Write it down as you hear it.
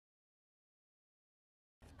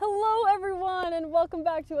Hello everyone and welcome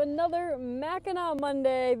back to another Mackinac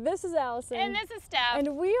Monday. This is Allison. And this is Steph.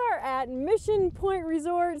 And we are at Mission Point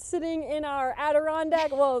Resort sitting in our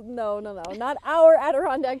Adirondack, well no, not our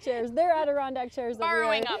Adirondack chairs, their Adirondack chairs that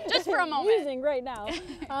Borrowing we are up just for a moment. using right now.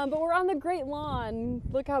 But we're on the Great Lawn.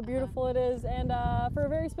 Look how beautiful it is, and for a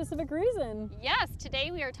very specific reason. Yes, today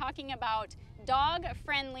we are talking about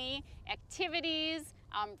dog-friendly activities,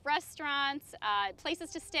 restaurants,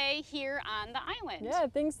 places to stay here on the island. Yeah,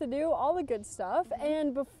 things to do, all the good stuff.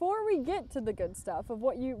 And before we get to the good stuff of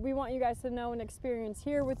what we want you guys to know and experience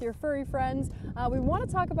here with your furry friends, we want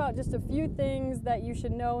to talk about just a few things that you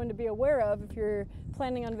should know and to be aware of if you're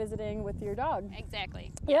planning on visiting with your dog.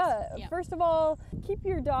 Exactly. Yeah, Yes. First of all, keep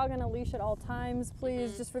your dog on a leash at all times,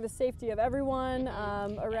 please, just for the safety of everyone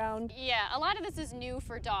around. Yeah, a lot of this is new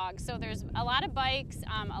for dogs. So there's a lot of bikes,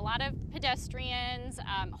 a lot of pedestrians,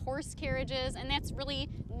 horse carriages, and that's really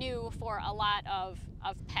new for a lot of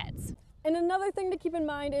pets. And another thing to keep in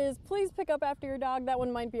mind is please pick up after your dog. That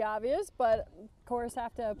one might be obvious, but of course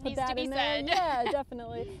have to put Needs that to be in there. said. Yeah,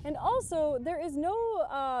 definitely. And also, there is no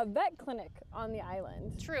vet clinic on the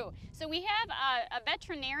island. True. So we have a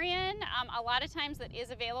veterinarian a lot of times that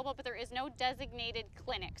is available, but there is no designated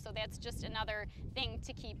clinic. So that's just another thing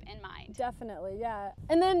to keep in mind. Definitely, yeah.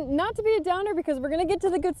 And then not to be a downer because we're going to get to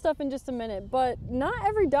the good stuff in just a minute, but not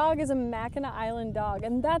every dog is a Mackinac Island dog,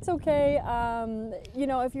 and that's okay. You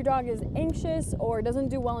know, if your dog is anxious or doesn't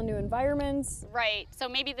do well in new environments. Right. So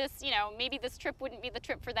maybe this, maybe this trip wouldn't be the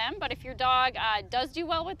trip for them, but if your dog does do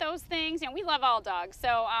well with those things, we love all dogs,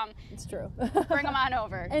 so It's true. bring them on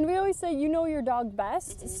over. And we always say you know your dog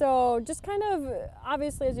best, so just kind of,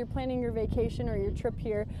 obviously as you're planning your vacation or your trip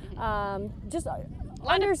here, just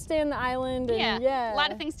understand the island. And, a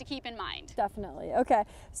lot of things to keep in mind. Definitely. Okay,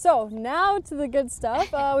 so now to the good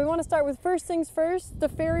stuff. We want to start with first things first, the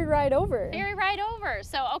ferry ride over. Ferry ride over.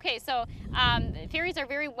 So, okay, so ferries are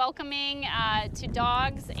very welcoming to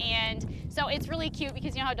dogs, and so it's really cute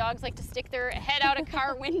because you know how dogs like to stick their head out of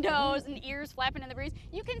car windows and ears flapping in the breeze.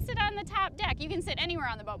 You can sit on the top deck. You can sit anywhere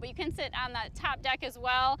on the boat, but you can sit on the top deck as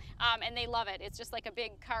well, and they love it. It's just like a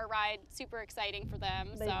big car ride, super exciting for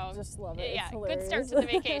them. They just love it. Yeah, it's good start to the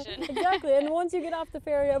vacation. Exactly. And once you get off the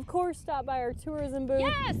ferry, of course, stop by our tourism booth.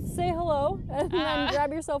 Yes. Say hello, and then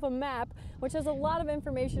grab yourself a map, which has a lot of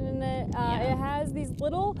information in it. It has these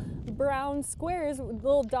little brown squares with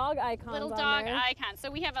little dog icons Little on dog there. icons. So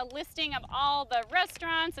we have a listing of all the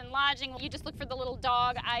restaurants and lodging. You just look for the little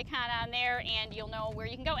dog icon on there and you'll know where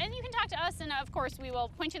you can go. And you can talk to us, and of course we will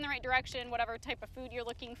point you in the right direction, whatever type of food you're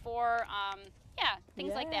looking for. Yeah,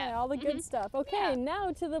 things like that. All the good stuff. Okay,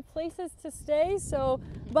 now to the places to stay. So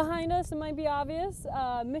behind us, it might be obvious,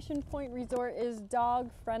 Mission Point Resort is dog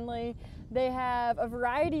friendly. They have a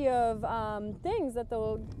variety of things that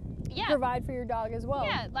they'll provide for your dog as well.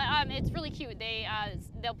 Yeah, it's really cute.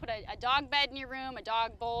 They'll put a dog bed in your room, a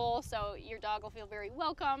dog bowl, so your dog will feel very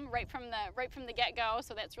welcome right from the get-go.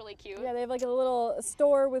 So that's really cute. Yeah, they have like a little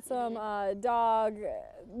store with some dog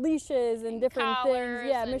leashes and different collars.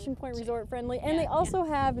 things. Yeah, Mission Point Resort friendly, and they also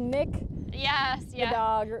have Nick. Yes, the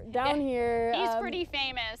dog down here. He's pretty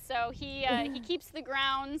famous, so he keeps the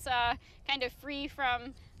grounds kind of free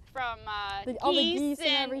from all the geese and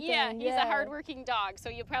everything. Yeah, he's a hardworking dog, so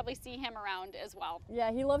you'll probably see him around as well.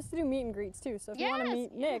 Yeah, he loves to do meet and greets too, so if you want to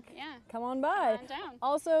meet Nick, come on by. Come on down.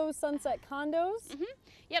 Also, Sunset Condos.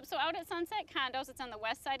 Yep, so out at Sunset Condos, it's on the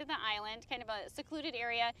west side of the island, kind of a secluded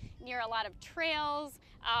area near a lot of trails,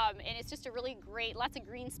 and it's just a really great, lots of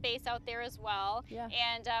green space out there as well. Yeah.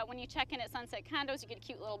 And when you check in at Sunset Condos, you get a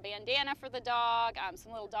cute little bandana for the dog,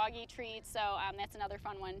 some little doggy treats, so that's another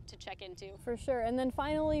fun one to check into. For sure. And then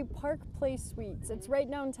finally, Park Place Suites. It's right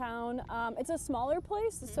downtown. It's a smaller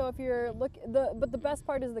place, so if you're but the best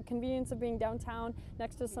part is the convenience of being downtown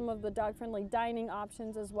next to some of the dog-friendly dining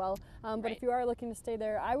options as well. But if you are looking to stay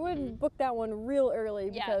there, I would book that one real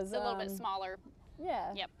early because it's a little bit smaller.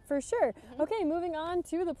 Yeah, yep. For sure. Okay, moving on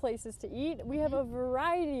to the places to eat. We have a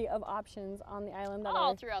variety of options on the island that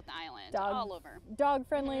all are throughout the island, all over. Dog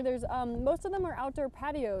friendly. There's most of them are outdoor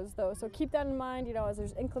patios though, so keep that in mind. You know, as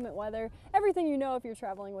there's inclement weather, everything you know if you're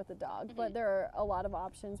traveling with a dog. But there are a lot of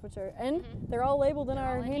options, which are they're all labeled in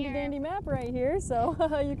our handy dandy map right here, so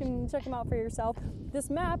you can check them out for yourself. This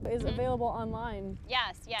map is available online.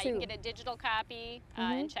 Yes, yeah, you can get a digital copy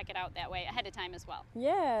and check it out that way ahead of time as well.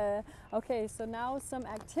 Yeah. Okay, so now some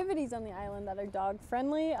activities on the island that are dog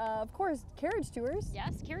friendly. Of course, carriage tours.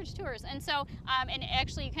 Yes, carriage tours. And so, and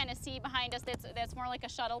actually you kind of see behind us, that's more like a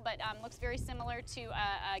shuttle, but looks very similar to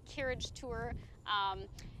a carriage tour.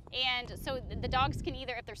 And so the dogs can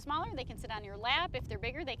either, if they're smaller, they can sit on your lap. If they're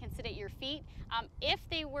bigger, they can sit at your feet. If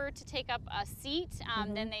they were to take up a seat,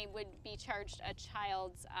 then they would be charged a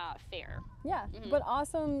child's fare. Yeah, but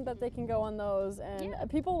awesome that they can go on those, and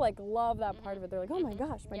people like love that part of it. They're like, oh my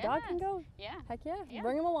gosh, my dog can go? Yeah. Heck yeah,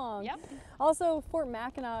 bring them along. Yep. Also, Fort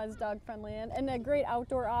Mackinac is dog friendly and a great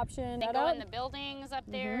outdoor option. They go in the buildings up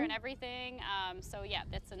there and everything. So yeah,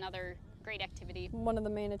 that's another great activity. One of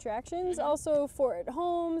the main attractions. Also Fort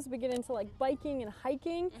Holmes, we get into like biking and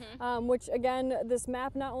hiking, which again, this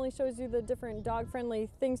map not only shows you the different dog-friendly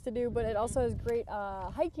things to do, but it also has great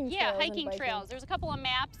hiking trails. Yeah, hiking trails. There's a couple of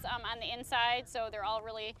maps on the inside, so they're all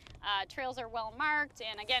really, trails are well marked,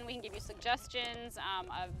 and again, we can give you suggestions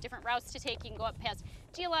of different routes to take. You can go up past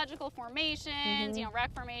geological formations, you know,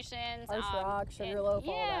 rock formations. Arch Rock, Sugarloaf,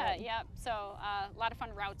 all that. Yeah, so a lot of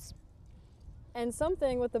fun routes. And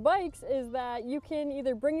something with the bikes is that you can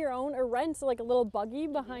either bring your own or rent like a little buggy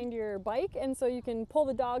behind your bike, and so you can pull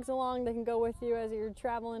the dogs along. They can go with you as you're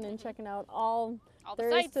traveling and checking out all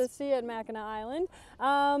there is to see at Mackinac Island.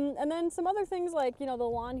 And then some other things like, you know, the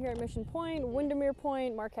lawn here at Mission Point, Windermere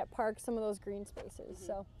Point, Marquette Park, some of those green spaces.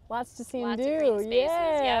 So lots to see and do. Of green spaces,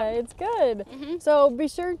 yeah, it's good. So be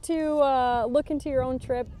sure to look into your own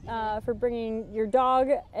trip for bringing your dog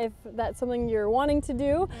if that's something you're wanting to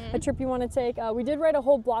do, a trip you want to take. We did write a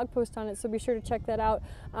whole blog post on it, so be sure to check that out.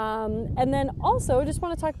 And then also just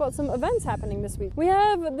want to talk about some events happening this week. We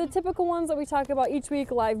have the typical ones that we talk about each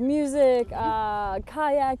week: live music,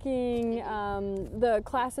 kayaking, the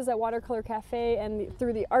classes at Watercolor Cafe and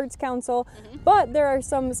through the Arts Council. But there are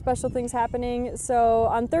some special things happening. So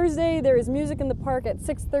on Thursday there is music in the park at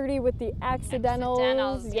 6:30 with the Accidentals.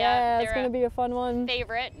 Yeah, it's going to be a fun one.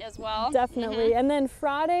 Favorite as well. Definitely. And then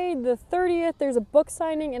Friday the 30th there's a book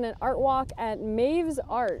signing and an art walk at Maeve's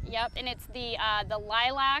Art. Yep, and it's the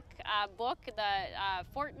Lilac book, the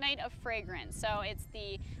Fortnight of Fragrance. So it's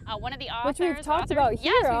the one of the authors. Which we've talked about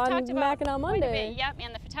here on Mackinac Monday. Yep,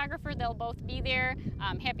 and the photographer, they'll both be there.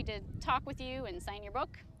 Happy to talk with you and sign your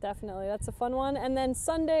book. Definitely, that's a fun one. And then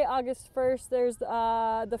Sunday, August 1st, there's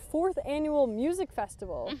the 4th annual music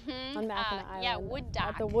festival on Mackinac Island. Yeah, Wood Dock.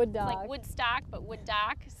 At the Wood Dock. It's like Woodstock, but Wood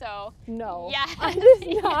Dock. So no, yeah, I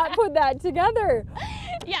did not put that together.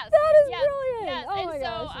 Yes, that is brilliant. Yes. Oh and my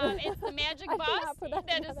gosh. so it's the Magic I Bus. did not put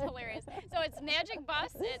that is together. hilarious. So it's Magic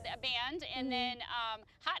Bus, a band, and then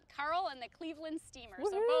Hot Carl and the Cleveland Steamers.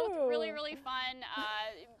 So both really, really fun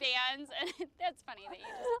bands, and that's funny that you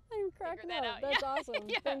just I'm cracking that up. out. That's awesome.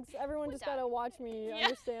 Thanks. Everyone just gotta watch me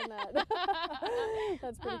understand that.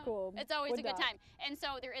 That's pretty cool. It's always Wood a good Dock. time. And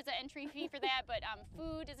so there is an entry fee for that, but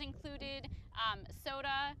food is included,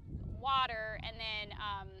 soda, water, and then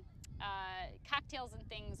cocktails and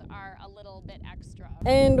things are a little bit extra.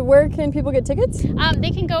 And where can people get tickets?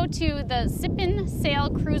 They can go to the Sip and Sail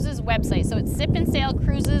Cruises website. So it's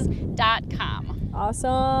sipandsailcruises.com.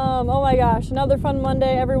 Awesome. Oh my gosh, another fun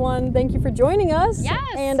Monday, everyone. Thank you for joining us. Yes.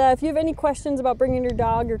 And if you have any questions about bringing your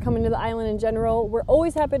dog or coming to the island in general, we're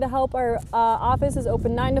always happy to help. Our office is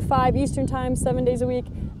open 9 to 5 Eastern Time, 7 days a week.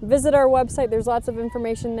 Visit our website. There's lots of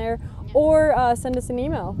information there. Or send us an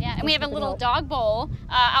email. Yeah, and we have a little dog bowl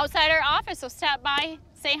outside our office, so stop by,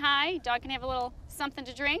 say hi. Dog can have a little something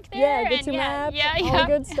to drink there. Yeah, get your map, all the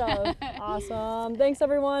good stuff. Awesome. Thanks,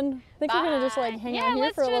 everyone. I think we're going to just like hang out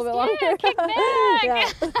here for a little bit longer. Kick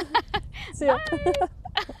back. See ya.